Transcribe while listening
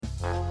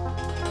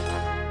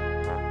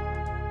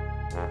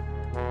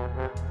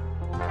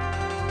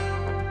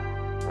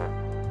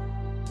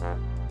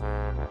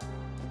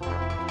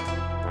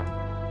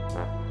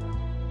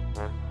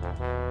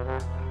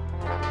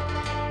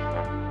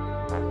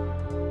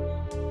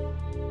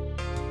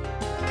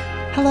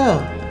Hello,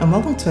 and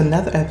welcome to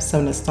another episode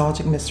of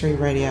Nostalgic Mystery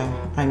Radio.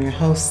 I'm your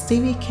host,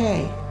 Stevie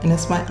K, and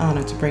it's my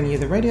honor to bring you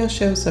the radio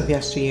shows of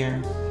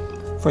yesteryear.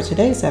 For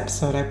today's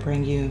episode, I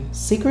bring you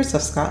Secrets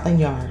of Scotland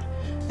Yard,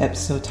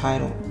 episode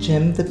titled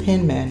Jim the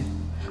Penman,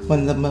 one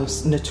of the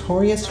most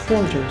notorious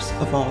forgers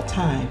of all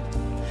time.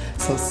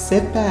 So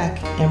sit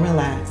back and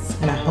relax,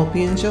 and I hope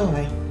you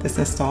enjoy this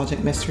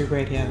Nostalgic Mystery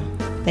Radio.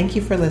 Thank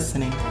you for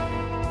listening.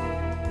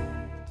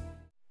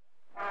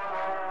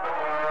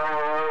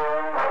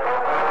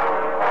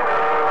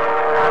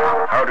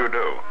 How do you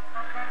do?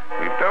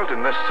 We've dealt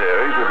in this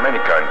series with many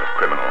kinds of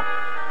criminal.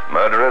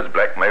 Murderers,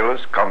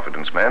 blackmailers,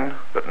 confidence men,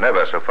 but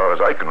never, so far as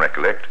I can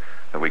recollect,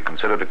 have we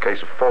considered a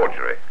case of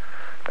forgery.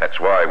 That's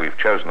why we've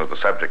chosen as the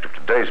subject of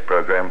today's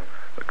program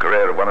the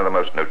career of one of the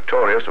most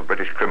notorious of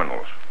British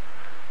criminals.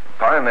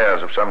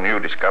 Pioneers of some new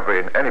discovery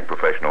in any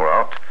profession or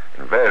art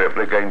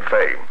invariably gain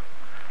fame.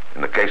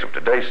 In the case of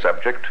today's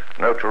subject,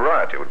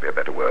 notoriety would be a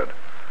better word,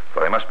 for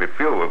there must be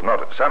few who have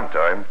not at some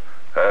time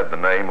heard the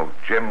name of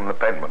Jim the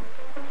Penman.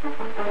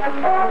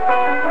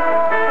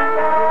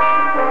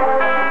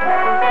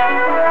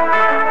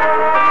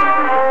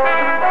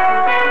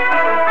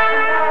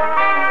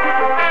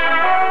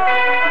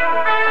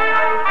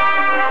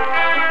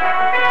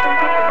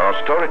 Our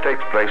story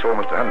takes place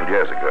almost 100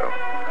 years ago.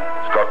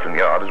 Scotland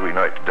Yard, as we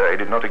know it today,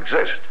 did not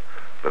exist,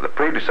 but the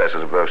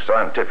predecessors of those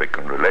scientific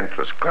and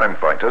relentless crime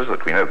fighters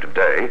that we know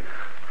today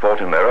fought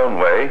in their own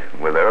way,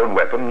 with their own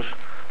weapons,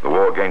 the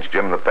war against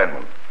Jim the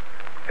Penman.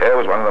 Here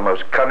was one of the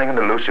most cunning and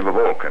elusive of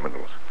all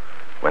criminals.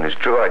 When his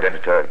true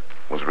identity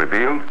was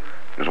revealed,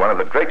 it was one of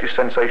the greatest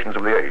sensations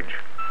of the age.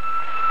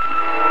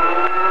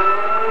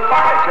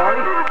 Hi,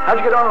 Charlie. How'd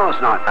you get on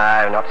last night?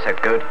 Oh, not so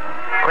good.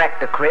 Cracked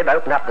the crib,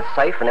 opened up the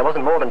safe, and there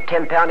wasn't more than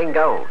 £10 in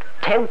gold.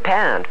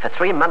 £10 for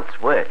 3 months'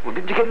 work. Well,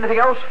 didn't you get anything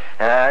else?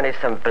 Only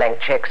some blank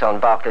cheques on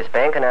Barclays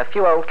Bank and a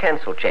few old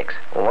cancelled cheques.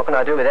 Well, what can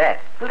I do with that?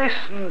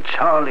 Listen,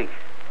 Charlie.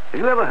 Have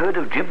you ever heard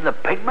of Jim the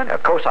Penman?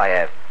 Of course I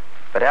have.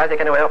 But how's it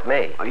going to help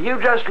me? Well, you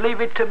just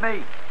leave it to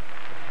me.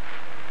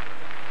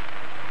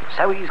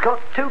 So he's got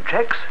 2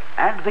 cheques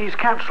and these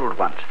cancelled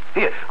ones.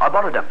 Here, I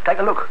borrowed them. Take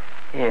a look.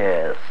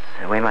 Yes,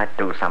 we might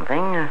do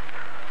something.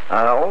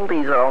 All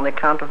these are on the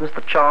account of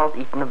Mr. Charles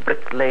Eaton of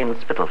Brick Lane,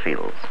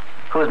 Spitalfields.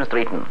 Who is Mr.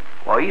 Eaton?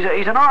 Well, he's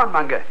an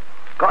ironmonger.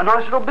 Got a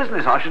nice little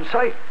business, I should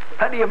say.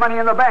 Plenty of money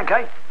in the bank,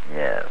 eh?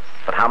 Yes,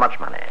 but how much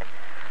money?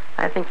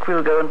 I think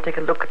we'll go and take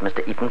a look at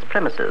Mr. Eaton's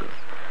premises.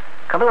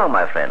 Come along,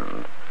 my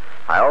friend.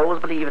 I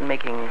always believe in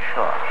making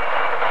sure.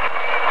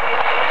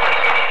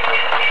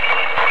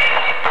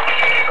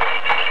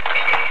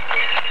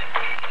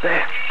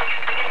 There.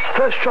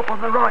 First shop on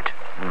the right.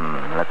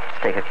 Let's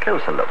take a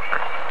closer look.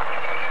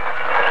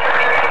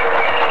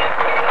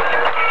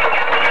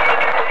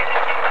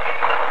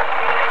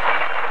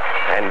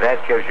 And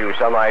that gives you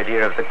some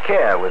idea of the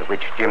care with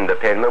which Jim the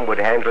Penman would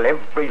handle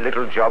every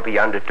little job he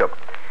undertook.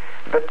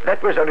 But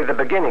that was only the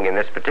beginning in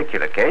this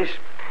particular case.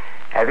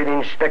 Having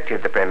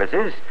inspected the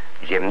premises,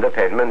 Jim the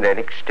Penman then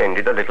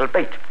extended a little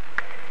bait.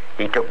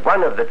 He took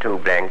one of the 2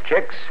 blank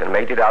cheques and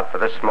made it out for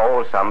the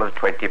small sum of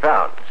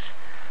 £20.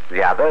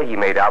 The other he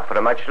made out for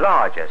a much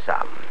larger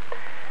sum.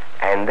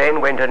 And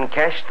then went and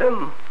cashed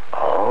them.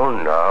 Oh,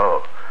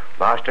 no.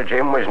 Master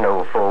Jim was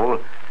no fool.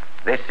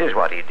 This is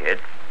what he did.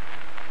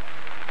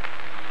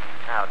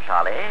 Now,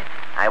 Charlie,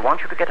 I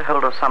want you to get a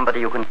hold of somebody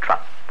you can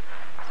trust.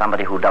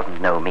 Somebody who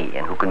doesn't know me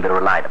and who can be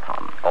relied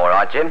upon. All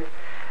right, Jim.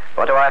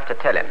 What do I have to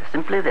tell him?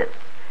 Simply this.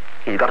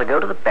 He's got to go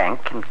to the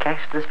bank and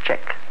cash this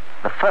cheque.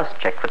 The first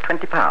cheque for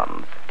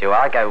 £20. Do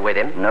I go with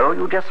him? No,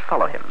 you just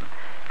follow him.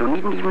 You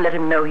needn't even let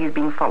him know he's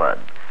being followed.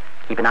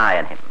 Keep an eye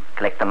on him.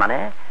 Collect the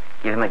money,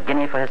 give him a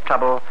guinea for his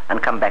trouble,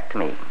 and come back to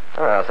me.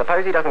 Oh,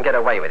 suppose he doesn't get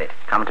away with it.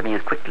 Come to me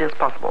as quickly as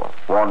possible.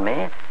 Warn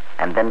me,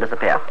 and then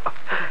disappear.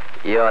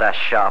 You're a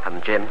sharp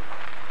 'un, Jim.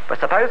 But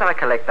suppose I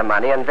collect the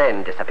money and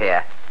then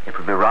disappear. It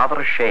would be rather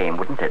a shame,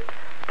 wouldn't it?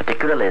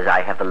 Particularly as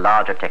I have the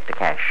larger cheque to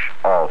cash,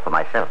 all for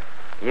myself.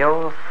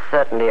 You're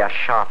certainly a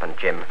sharp 'un,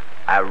 Jim.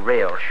 A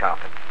real sharp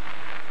 'un.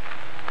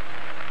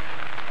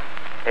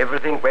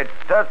 Everything went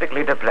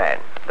perfectly to plan.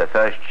 The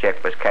first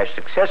cheque was cashed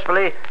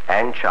successfully,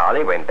 and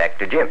Charlie went back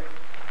to Jim.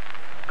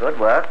 Good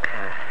work.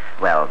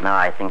 Well, now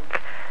I think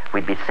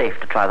we'd be safe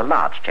to try the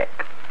large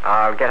cheque.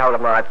 I'll get hold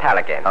of my pal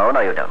again. Oh, no,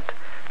 you don't.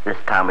 This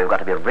time we've got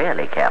to be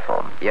really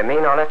careful. You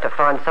mean I'll have to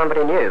find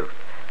somebody new?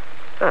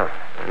 Oh,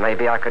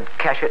 maybe I could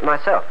cash it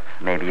myself.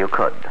 Maybe you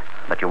could,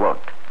 but you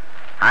won't.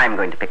 I'm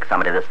going to pick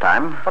somebody this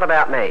time. What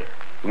about me?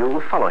 You'll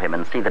follow him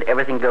and see that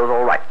everything goes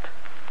all right.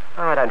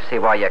 I don't see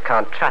why you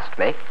can't trust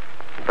me.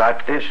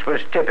 But this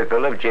was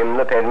typical of Jim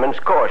the Penman's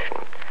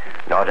caution.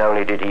 Not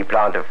only did he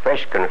plant a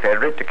fresh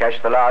confederate to cash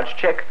the large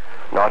cheque,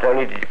 not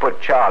only did he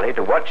put Charlie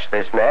to watch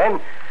this man,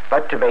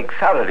 but to make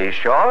thoroughly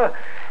sure,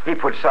 he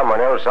put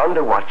someone else on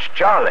to watch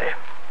Charlie.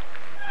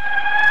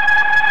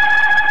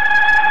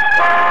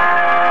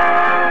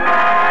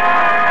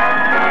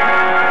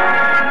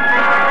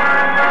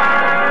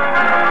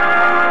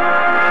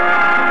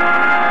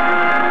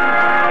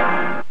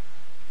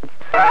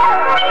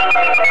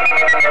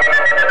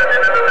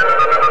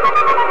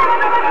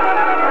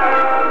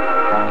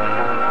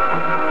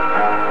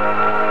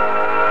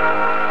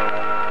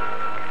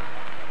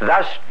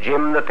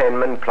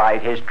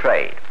 plied his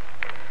trade.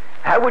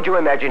 How would you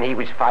imagine he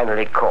was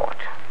finally caught?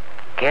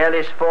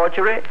 Careless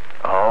forgery?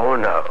 Oh,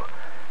 no.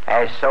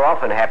 As so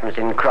often happens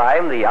in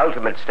crime, the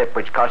ultimate step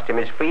which cost him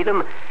his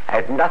freedom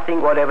had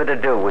nothing whatever to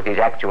do with his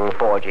actual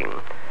forging.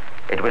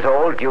 It was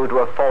all due to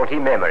a faulty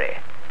memory.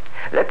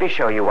 Let me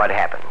show you what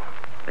happened.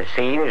 The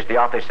scene is the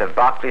office of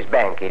Barclays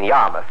Bank in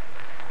Yarmouth.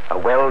 A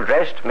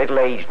well-dressed,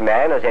 middle-aged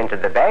man has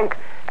entered the bank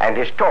and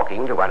is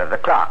talking to one of the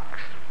clerks.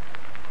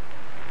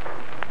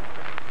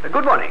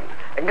 Good morning.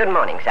 Good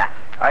morning, sir.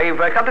 I've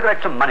come to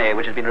collect some money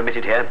which has been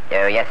remitted here.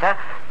 Oh, yes, sir.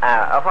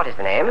 What is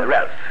the name?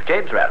 Ralph.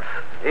 James Ralph.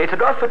 It's a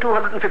draft for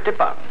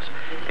 £250.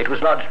 It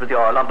was lodged with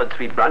your Lombard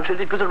Street branch, and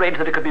it was arranged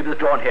that it could be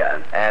withdrawn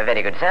here.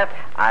 Very good, sir.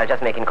 I'll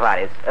just make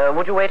inquiries.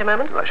 Would you wait a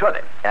moment? Well,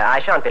 surely.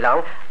 I shan't be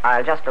long.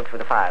 I'll just look through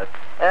the files.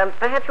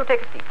 Perhaps you'll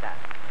take a seat, sir.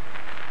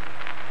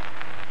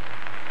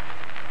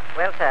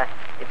 Well, sir,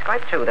 it's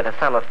quite true that a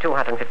sum of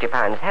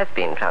 £250 has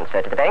been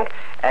transferred to the bank,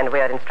 and we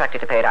are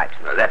instructed to pay it out.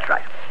 Well, that's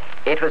right.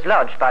 It was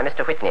lodged by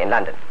Mr. Whitney in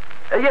London.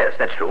 Yes,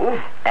 that's true.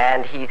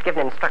 And he's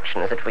given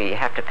instructions that we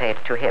have to pay it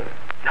to him.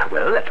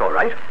 Well, that's all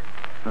right.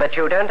 But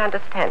you don't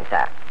understand,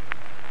 sir.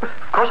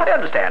 Of course I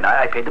understand.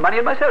 I paid the money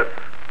in myself.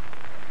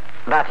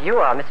 But you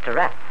are Mr.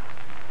 Rath.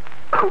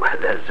 Oh, well,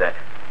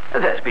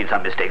 there's been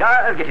some mistake.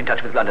 I'll get in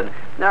touch with London.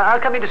 Now, I'll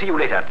come in to see you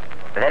later.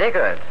 Very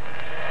good.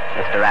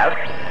 Mr. Ralph?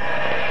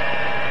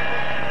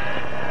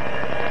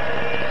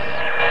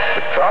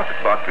 The clerk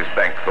at Barclays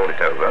Bank thought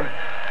it over,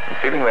 and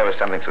feeling there was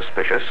something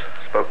suspicious,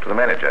 spoke to the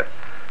manager.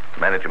 The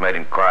manager made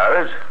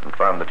inquiries and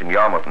found that in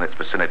Yarmouth and its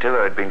vicinity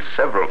there had been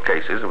several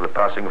cases of the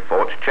passing of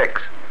forged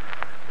cheques.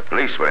 The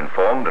police were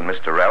informed, and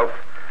Mr. Ralph,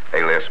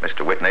 alias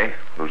Mr. Whitney,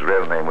 whose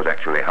real name was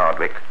actually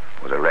Hardwick,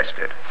 was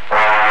arrested.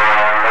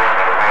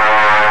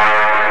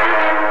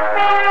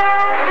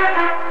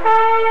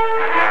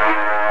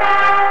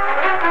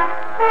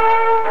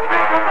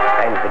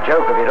 And the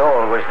joke of it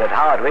all was that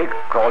Hardwick,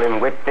 call him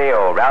Whitney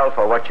or Ralph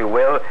or what you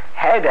will,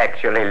 had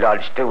actually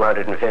lodged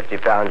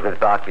 £250 with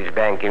Barclays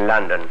Bank in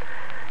London.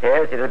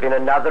 Yes, it had been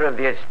another of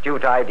the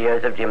astute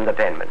ideas of Jim the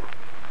penman.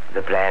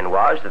 The plan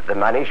was that the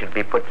money should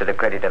be put to the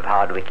credit of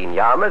Hardwick in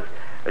Yarmouth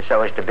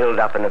so as to build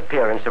up an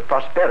appearance of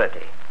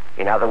prosperity.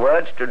 In other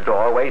words, to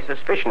draw away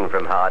suspicion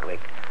from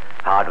Hardwick.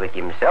 Hardwick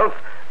himself,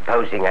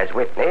 posing as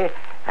Whitney,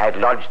 had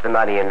lodged the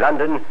money in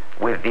London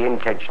with the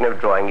intention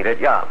of drawing it at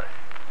Yarmouth.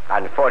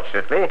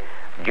 Unfortunately,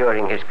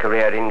 during his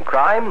career in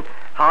crime,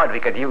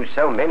 Hardwick had used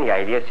so many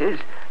aliases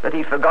that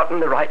he'd forgotten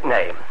the right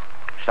name.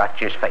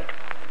 Such is fate.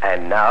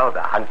 And now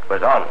the hunt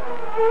was on.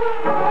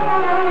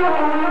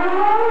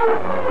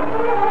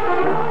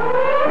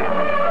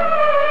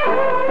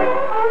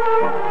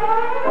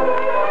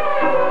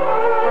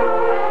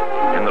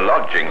 In the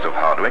lodgings of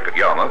Hardwick at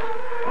Yarmouth,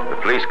 the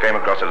police came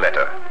across a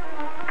letter.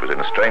 It was in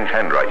a strange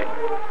handwriting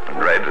and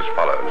read as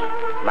follows.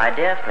 My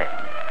dear friend,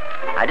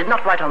 I did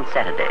not write on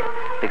Saturday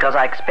because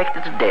I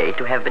expected today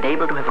to have been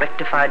able to have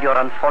rectified your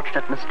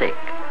unfortunate mistake.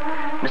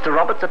 Mr.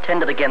 Roberts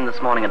attended again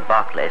this morning at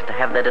Barclays to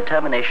have their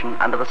determination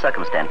under the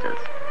circumstances.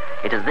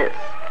 It is this,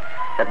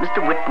 that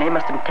Mr. Whitney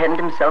must attend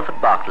himself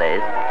at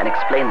Barclays and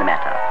explain the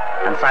matter,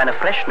 and sign a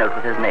fresh note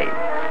with his name,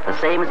 the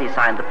same as he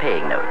signed the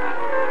paying note.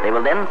 They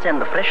will then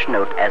send the fresh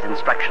note as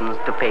instructions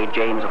to pay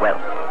James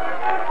Wealth.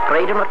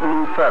 Pray do not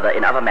move further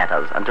in other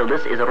matters until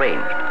this is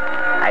arranged.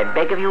 I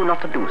beg of you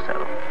not to do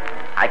so.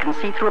 I can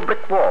see through a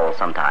brick wall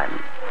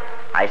sometimes.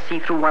 I see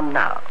through one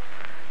now.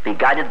 Be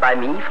guided by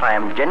me, for I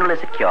am generally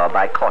secure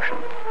by caution.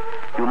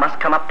 You must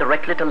come up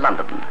directly to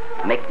London.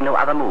 Make no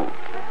other move.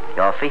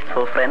 Your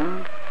faithful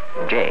friend,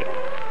 J.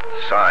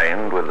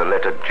 Signed with the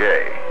letter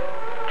J.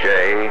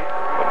 J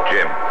for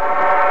Jim.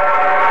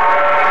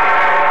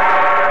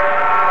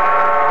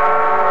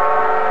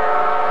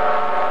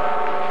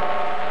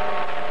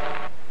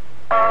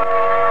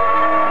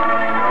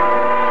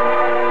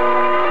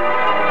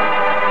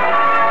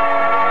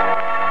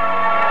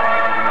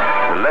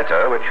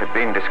 Which had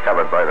been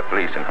discovered by the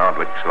police in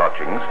Hardwick's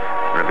lodgings,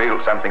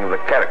 revealed something of the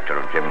character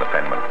of Jim the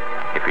penman,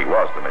 if he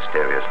was the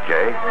mysterious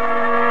J.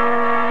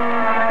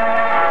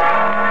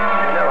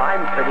 No,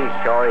 I'm pretty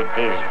sure it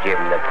is Jim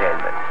the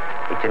penman.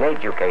 It's an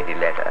educated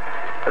letter.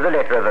 The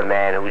letter of a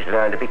man who's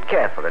learned to be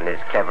careful and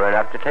is clever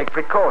enough to take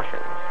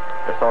precautions.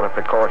 The sort of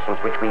precautions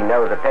which we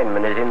know the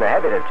penman is in the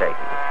habit of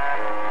taking.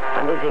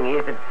 Funny thing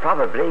is that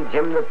probably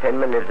Jim the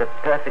penman lives a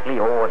perfectly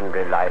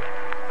ordinary life.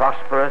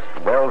 Prosperous,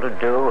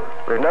 well-to-do,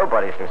 with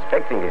nobody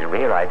suspecting his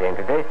real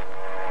identity.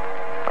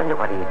 Wonder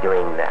what he's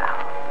doing now.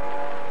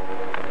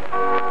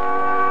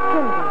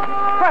 Jimmy,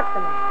 what's the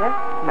matter?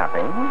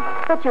 Nothing.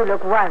 But you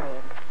look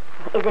worried.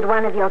 Is it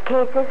one of your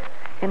cases?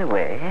 In a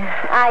way.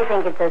 I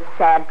think it's a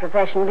sad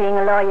profession being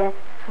a lawyer.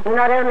 You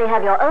not only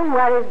have your own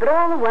worries, but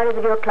all the worries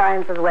of your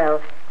clients as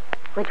well.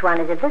 Which one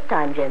is it this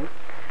time, Jim?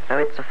 Oh,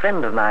 it's a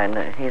friend of mine.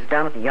 He's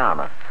down at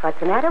Yarmouth. What's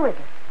the matter with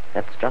him?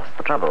 That's just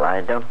the trouble.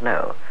 I don't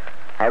know.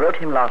 I wrote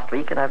him last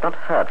week, and I've not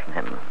heard from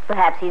him.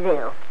 Perhaps he's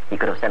ill. He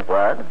could have sent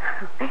word.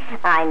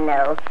 I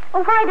know.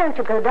 Well, why don't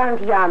you go down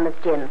to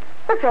Yarmouth, Jim?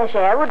 The fresh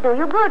air would do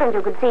you good, and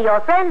you could see your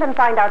friend and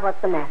find out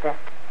what's the matter.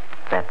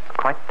 That's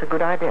quite a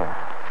good idea.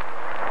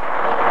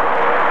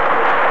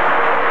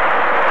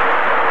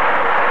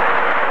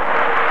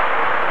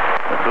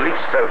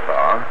 so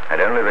far had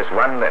only this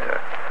one letter.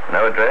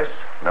 No address,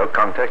 no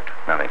contact,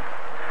 nothing.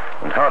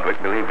 And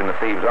Hardwick believed in the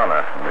thieves'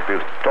 honor and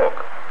refused to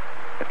talk.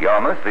 At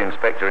Yarmouth, the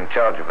inspector in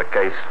charge of the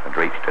case had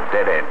reached a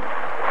dead end.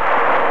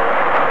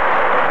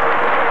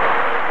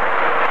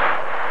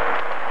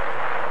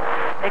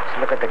 Let's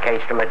look at the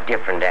case from a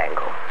different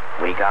angle.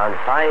 We can't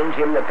find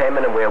Jim the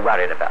penman and we're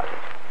worried about it.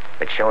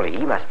 But surely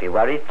he must be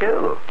worried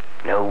too.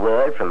 No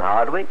word from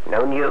Hardwick,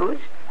 no news.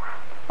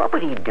 What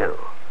would he do?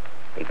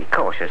 He'd be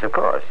cautious, of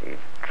course. He'd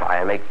try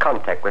and make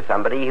contact with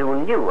somebody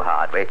who knew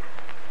Hardwick.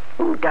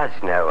 Who does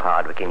know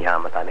Hardwick in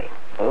Yarmouth, I mean?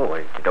 Oh,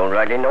 I don't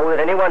rightly know that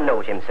anyone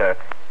knows him, sir.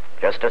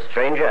 Just a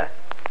stranger.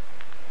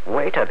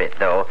 Wait a bit,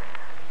 though.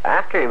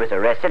 After he was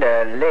arrested,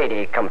 a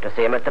lady come to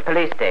see him at the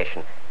police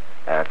station.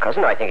 A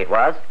cousin, I think it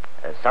was.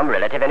 Some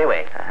relative,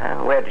 anyway.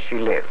 Where does she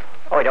live?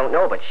 Oh, I don't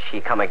know, but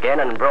she come again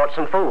and brought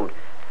some food.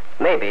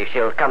 Maybe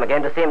she'll come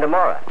again to see him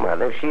tomorrow.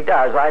 Well, if she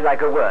does, I'd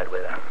like a word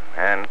with her.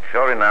 And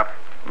sure enough,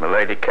 the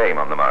lady came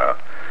on the morrow.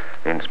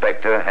 The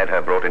inspector had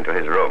her brought into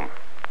his room.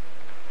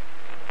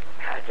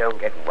 Don't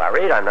get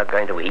worried. I'm not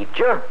going to eat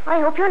you.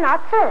 I hope you're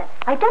not, sir.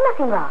 I've done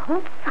nothing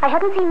wrong. I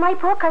hadn't seen my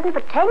poor cousin for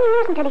 10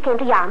 years until he came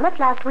to Yarmouth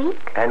last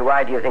week. And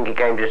why do you think he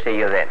came to see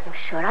you then? Oh,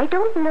 sure, I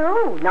don't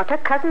know. Not a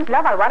cousin's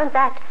love, I'll warrant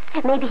that.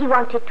 Maybe he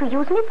wanted to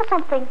use me for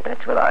something.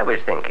 That's what I was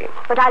thinking.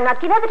 But I'll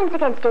not give evidence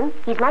against him.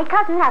 He's my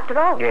cousin, after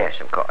all.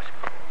 Yes, of course.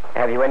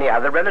 Have you any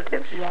other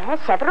relatives? Yes,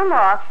 several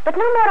more, but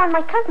no more on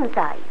my cousin's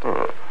side.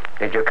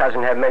 Did your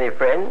cousin have many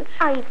friends?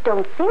 I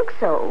don't think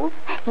so.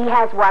 He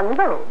has one,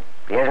 though.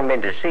 He hasn't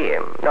been to see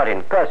him. Not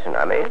in person,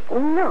 I mean.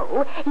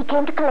 No, he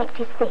came to collect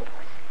his things.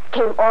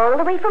 Came all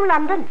the way from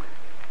London.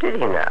 Did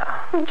he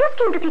now? He just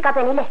came to pick up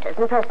any letters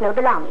and personal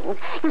belongings.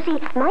 You see,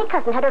 my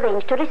cousin had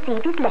arranged to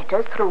receive his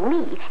letters through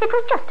me. It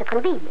was just a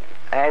convenience.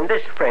 And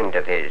this friend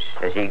of his,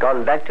 has he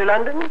gone back to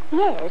London?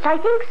 Yes, I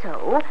think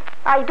so.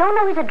 I don't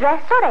know his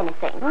address or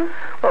anything.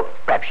 Well,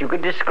 perhaps you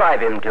could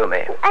describe him to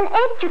me. An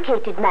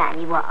educated man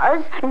he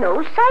was.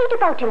 No side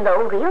about him,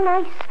 though. Real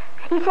nice.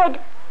 He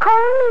said,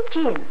 "Call me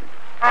Jim."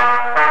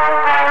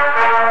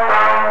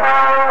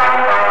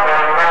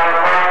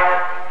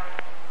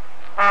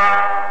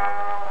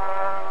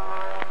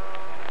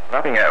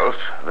 Nothing else,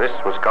 this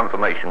was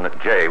confirmation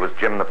that Jay was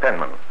Jim the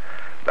penman.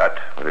 But,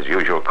 with his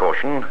usual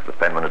caution, the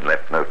penman had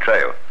left no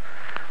trail.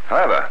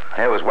 However,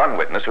 there was one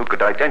witness who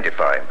could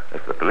identify him,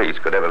 if the police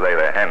could ever lay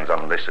their hands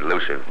on this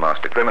elusive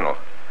master criminal.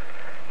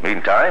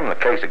 Meantime, the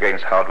case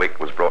against Hardwick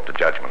was brought to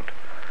judgment.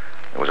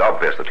 It was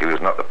obvious that he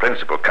was not the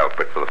principal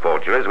culprit for the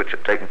forgeries which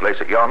had taken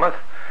place at Yarmouth,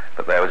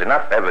 but there was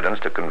enough evidence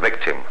to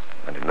convict him,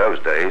 and in those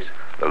days,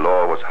 the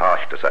law was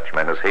harsh to such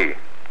men as he.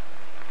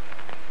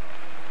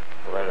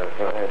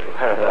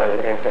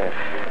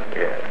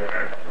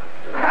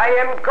 I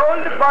am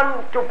called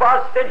upon to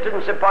pass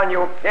sentence upon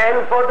you,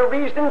 and for the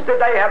reasons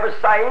that I have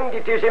assigned,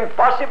 it is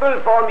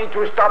impossible for me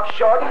to stop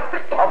short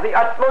of the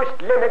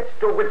utmost limits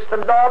to which the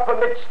law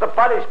permits the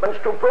punishments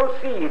to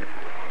proceed.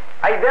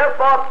 I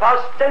therefore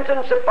pass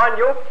sentence upon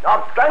you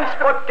of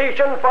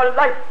transportation for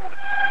life.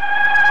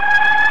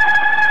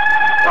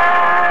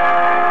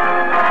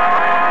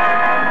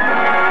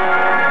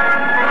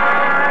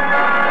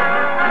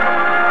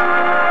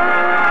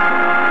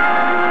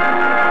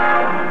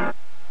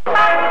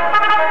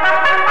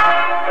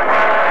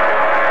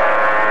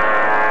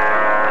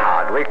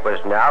 Hardwick was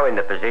now in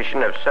the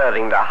position of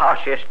serving the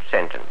harshest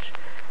sentence.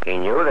 He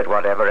knew that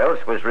whatever else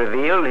was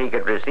revealed, he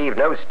could receive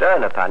no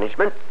sterner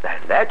punishment than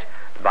that,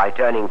 by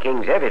turning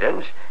King's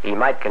evidence, he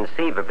might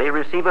conceivably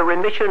receive a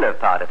remission of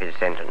part of his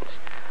sentence.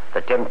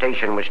 The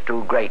temptation was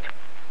too great.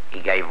 He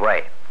gave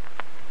way.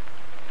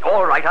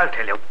 All right, I'll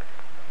tell you.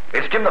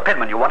 It's Jim the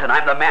penman you want, and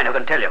I'm the man who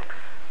can tell you.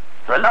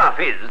 The laugh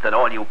is that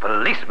all you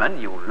policemen,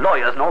 you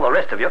lawyers, and all the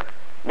rest of you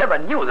never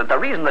knew that the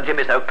reason that Jim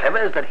is so clever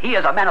is that he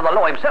is a man of the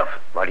law himself.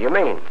 What do you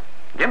mean?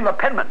 Jim the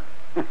penman.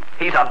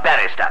 He's a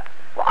barrister.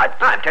 What?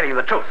 I'm telling you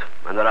the truth,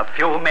 and there are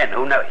few men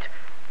who know it.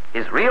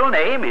 His real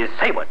name is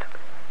Saywood.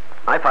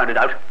 I found it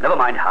out. Never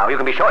mind how. You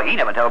can be sure he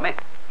never told me.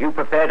 You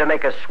prepared to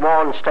make a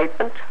sworn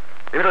statement?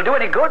 If it'll do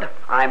any good,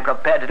 I'm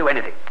prepared to do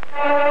anything.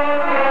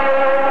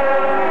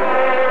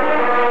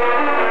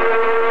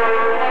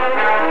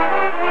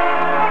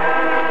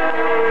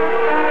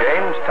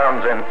 James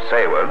Townsend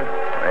Saywood,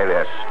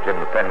 alias Jim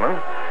the penman,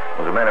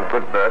 was a man of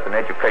good birth and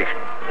education,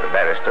 a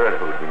barrister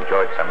who had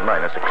enjoyed some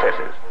minor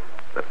successes.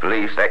 The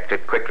police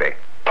acted quickly.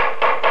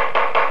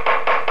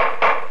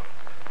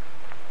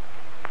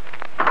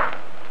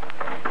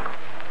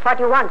 What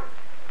do you want?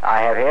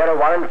 I have here a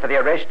warrant for the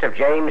arrest of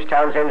James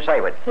Townsend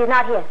Saywood. He's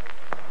not here.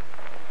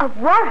 A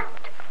warrant?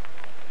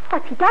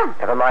 What's he done?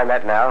 Never mind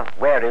that now.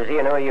 Where is he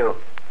and who are you?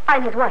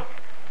 I'm his wife.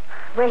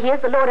 Where he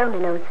is, the Lord only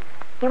knows.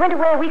 He went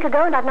away a week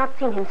ago, and I've not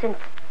seen him since.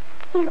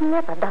 He's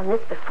never done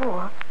this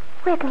before.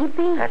 Where can he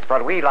be? That's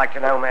what we'd like to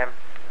know, ma'am.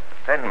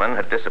 Penman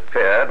had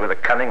disappeared with a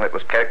cunning that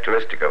was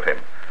characteristic of him.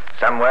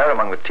 Somewhere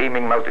among the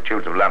teeming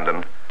multitudes of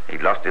London,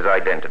 he'd lost his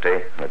identity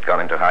and had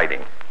gone into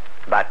hiding.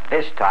 But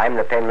this time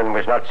the penman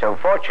was not so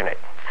fortunate.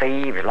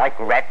 Thieves, like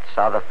rats,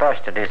 are the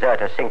first to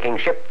desert a sinking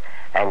ship.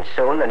 And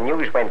soon the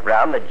news went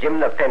round that Jim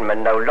the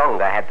penman no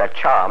longer had the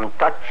charmed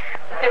touch.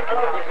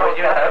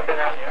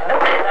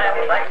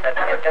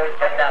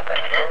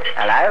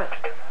 Hello?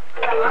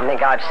 Didn't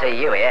think I'd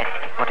see you here.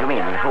 What do you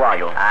mean? Who are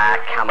you?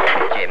 Come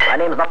on, Jim. My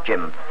name's not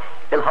Jim.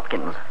 Bill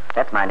Hopkins.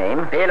 That's my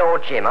name. Bill or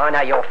Jim, I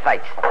know your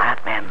fate.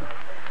 Quiet, man.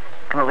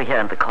 Come over here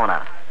into the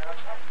corner.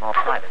 More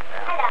private.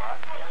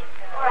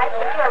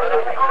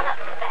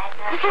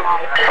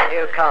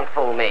 You can't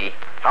fool me.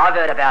 I've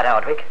heard about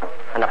Hardwick,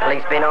 and the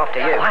police been after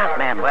you. Quiet,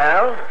 man.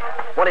 Well,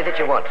 what is it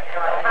you want?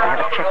 I have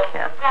a check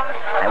here.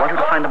 I want you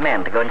to find a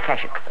man to go and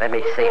cash it. Let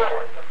me see it.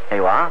 Here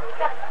you are.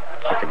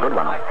 It's a good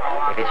one.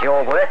 If it's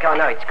your work, I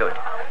know it's good.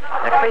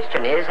 The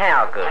question is,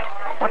 how good?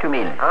 What do you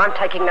mean? I'm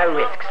taking no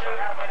risks.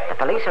 The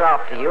police are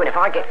after you, and if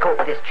I get caught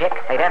with this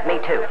check, they'd have me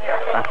too.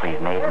 But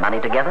we've made money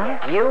together.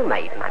 You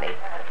made money.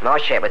 My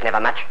share was never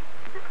much.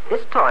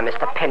 This time,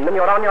 Mr. Penman,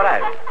 you're on your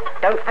own.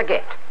 Don't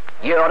forget,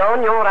 you're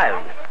on your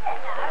own.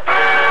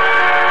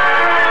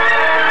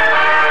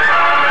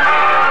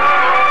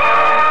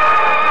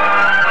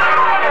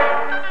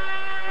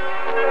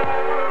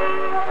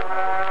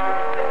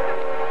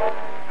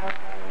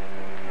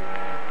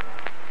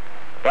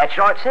 That's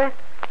right, sir.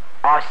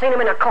 I seen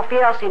him in a coffee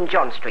house in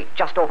John Street,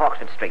 just off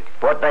Oxford Street.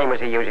 What name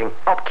was he using?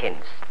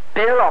 Hopkins.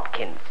 Bill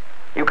Hopkins.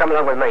 You come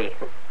along with me.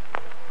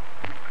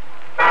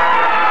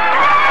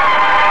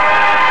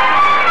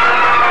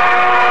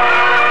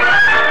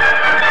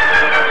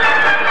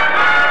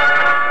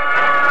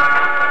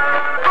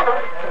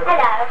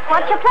 Hello.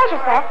 What's your pleasure,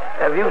 sir?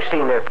 Have you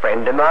seen a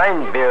friend of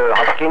mine, Bill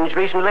Hopkins,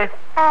 recently?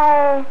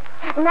 No,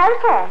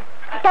 sir.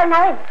 Don't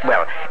know him.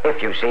 Well,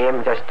 if you see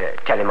him, just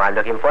tell him I'm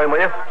looking for him, will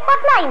you? What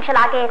name shall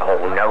I give?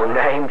 Oh, no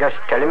name. Just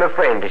tell him a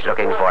friend is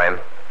looking for him.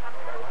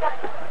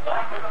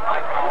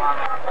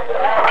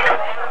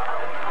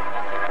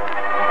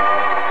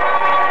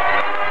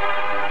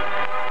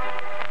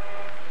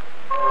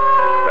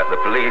 But the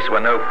police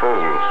were no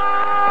fools.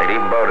 They'd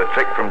even borrowed a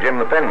trick from Jim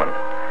the penman.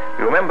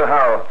 You remember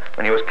how,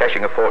 when he was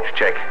cashing a forged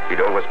check,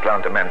 he'd always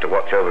plant a man to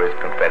watch over his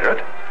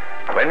confederate?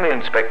 When the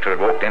inspector had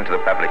walked into the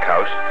public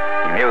house,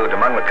 he knew that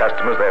among the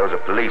customers there was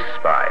a police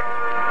spy.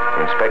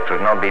 The inspector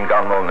had not been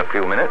gone more than a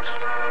few minutes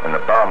when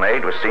the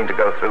barmaid was seen to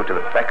go through to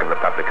the back of the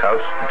public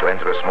house and to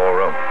enter a small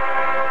room.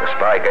 The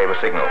spy gave a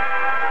signal.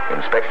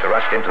 The inspector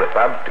rushed into the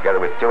pub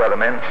together with two other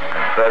men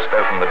and burst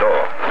open the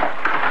door.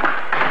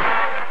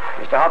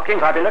 Mr.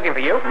 Hopkins, I've been looking for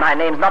you. My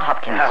name's not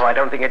Hopkins. No, I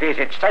don't think it is.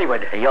 It's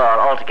Hayward. You're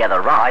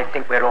altogether wrong. I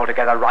think we're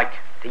altogether right.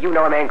 Do you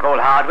know a man called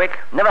Hardwick?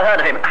 Never heard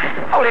of him.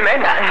 Hold him,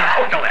 men.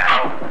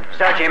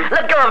 Search him.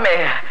 Let go of me.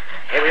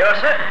 Here we are,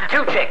 sir.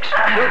 2 checks. 2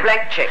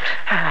 blank checks.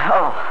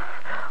 Oh,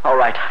 all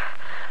right.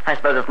 I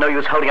suppose it's no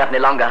use holding out any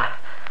longer.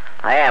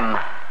 I am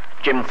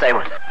Jim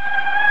Sayward.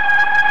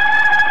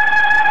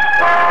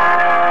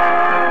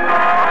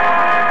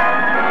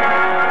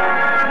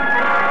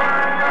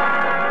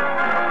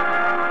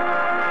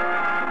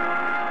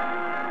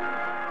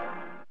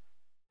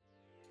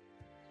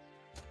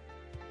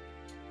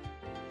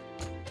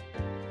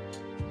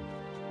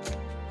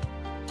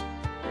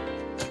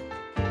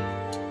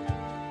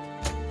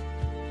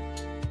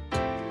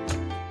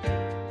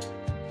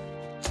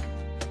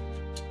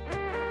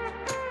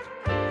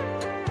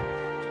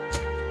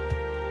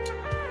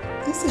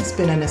 This has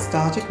been a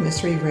Nostalgic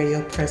Mystery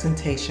Radio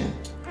presentation.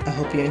 I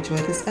hope you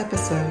enjoyed this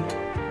episode.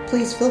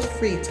 Please feel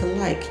free to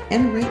like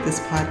and rate this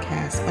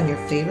podcast on your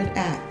favorite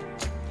app.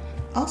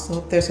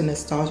 Also, there's a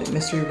Nostalgic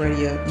Mystery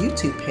Radio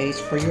YouTube page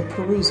for your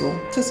perusal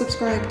to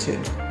subscribe to.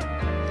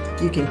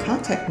 You can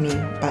contact me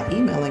by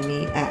emailing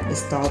me at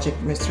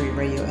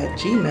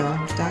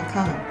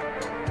nostalgicmysteryradio@gmail.com.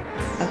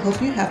 I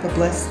hope you have a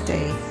blessed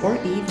day or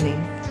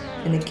evening.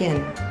 And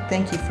again,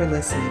 thank you for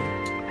listening.